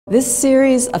This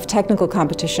series of technical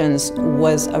competitions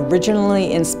was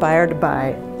originally inspired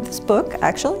by this book,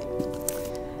 actually,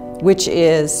 which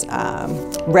is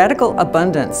Radical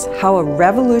Abundance: How a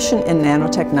Revolution in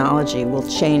Nanotechnology Will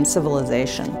Change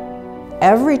Civilization.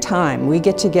 Every time we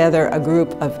get together a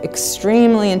group of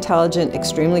extremely intelligent,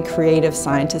 extremely creative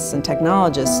scientists and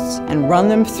technologists and run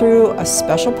them through a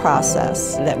special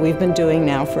process that we've been doing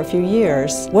now for a few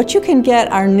years, what you can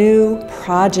get are new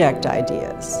project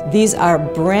ideas. These are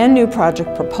brand new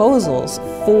project proposals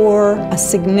for a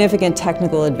significant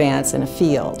technical advance in a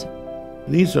field.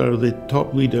 These are the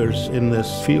top leaders in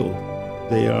this field.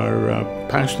 They are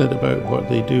passionate about what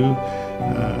they do.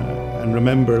 And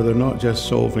remember, they're not just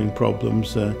solving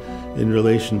problems in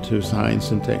relation to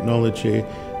science and technology,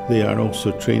 they are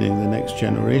also training the next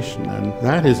generation, and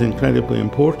that is incredibly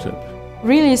important.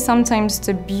 Really, sometimes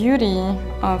the beauty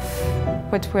of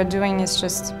what we're doing is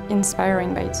just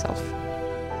inspiring by itself.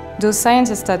 Those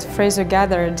scientists that Fraser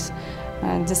gathered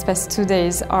these past 2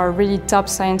 days are really top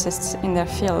scientists in their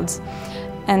fields.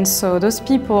 And so those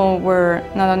people were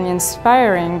not only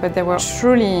inspiring, but they were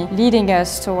truly leading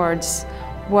us towards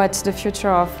what the future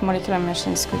of molecular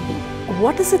machines could be.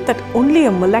 What is it that only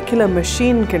a molecular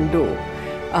machine can do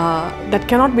that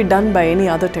cannot be done by any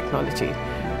other technology?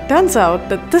 Turns out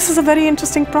that this is a very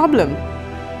interesting problem.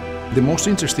 The most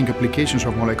interesting applications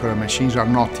of molecular machines are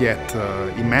not yet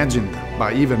imagined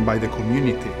even by the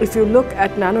community. If you look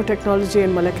at nanotechnology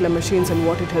and molecular machines and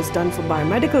what it has done for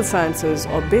biomedical sciences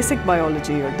or basic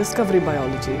biology or discovery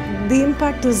biology, the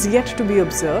impact is yet to be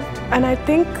observed, and I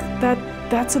think that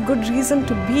that's a good reason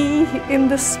to be in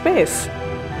this space.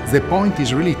 The point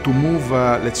is really to move,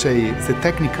 let's say, the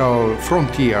technical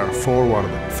frontier forward.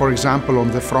 For example, on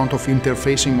the front of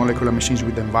interfacing molecular machines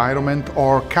with the environment,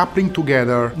 or coupling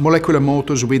together molecular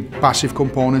motors with passive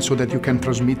components so that you can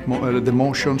transmit the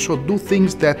motion. So do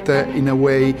things that, in a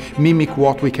way, mimic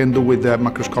what we can do with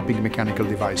macroscopic mechanical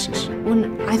devices.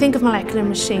 When I think of molecular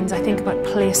machines, I think about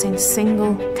placing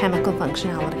single chemical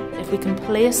functionality. If we can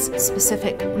place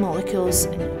specific molecules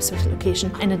in a specific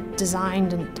location in a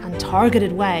designed and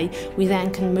targeted way, we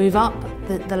then can move up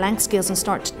the length scales and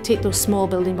start to take those small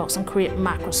building blocks and create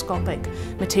macroscopic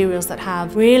materials that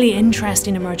have really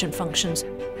interesting emergent functions.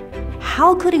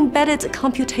 How could embedded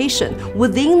computation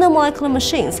within the molecular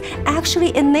machines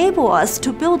actually enable us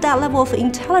to build that level of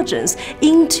intelligence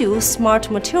into smart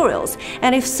materials?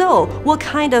 And if so, what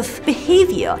kind of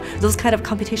behavior those kind of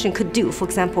computation could do? For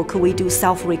example, could we do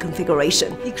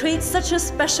self-reconfiguration? It creates such a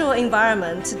special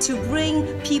environment to bring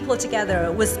people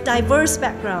together with diverse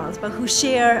backgrounds but who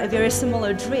share a very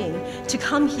similar dream to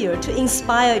come here to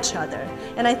inspire each other.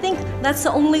 And I think that's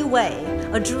the only way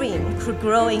a dream could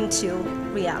grow into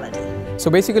reality. So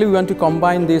basically we want to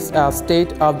combine this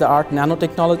state-of-the-art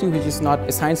nanotechnology, which is not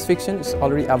a science fiction, it's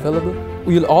already available.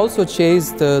 We will also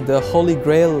chase the holy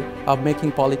grail of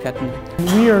making polycatene.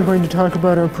 We are going to talk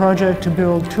about our project to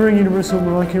build Turing universal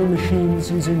molecular machines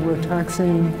using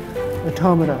rotaxane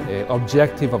automata. The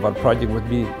objective of our project would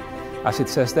be, as it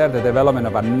says there, the development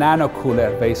of a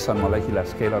nanocooler based on molecular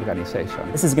scale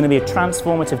organization. This is going to be a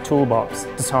transformative toolbox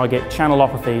to target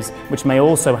channelopathies, which may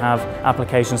also have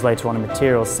applications later on in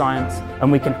materials science.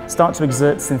 And we can start to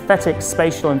exert synthetic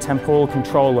spatial and temporal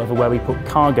control over where we put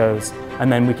cargoes,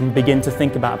 and then we can begin to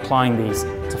think about applying these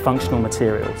to functional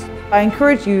materials. I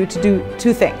encourage you to do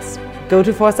two things. Go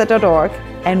to foresight.org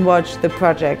and watch the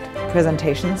project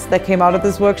presentations that came out of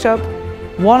this workshop.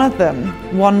 One of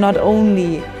them won not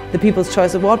only the People's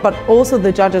Choice Award, but also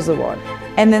the Judges Award.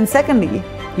 And then secondly,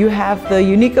 you have the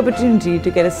unique opportunity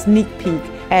to get a sneak peek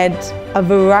at a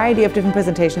variety of different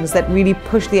presentations that really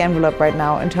push the envelope right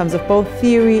now in terms of both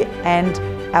theory and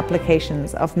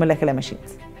applications of molecular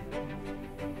machines.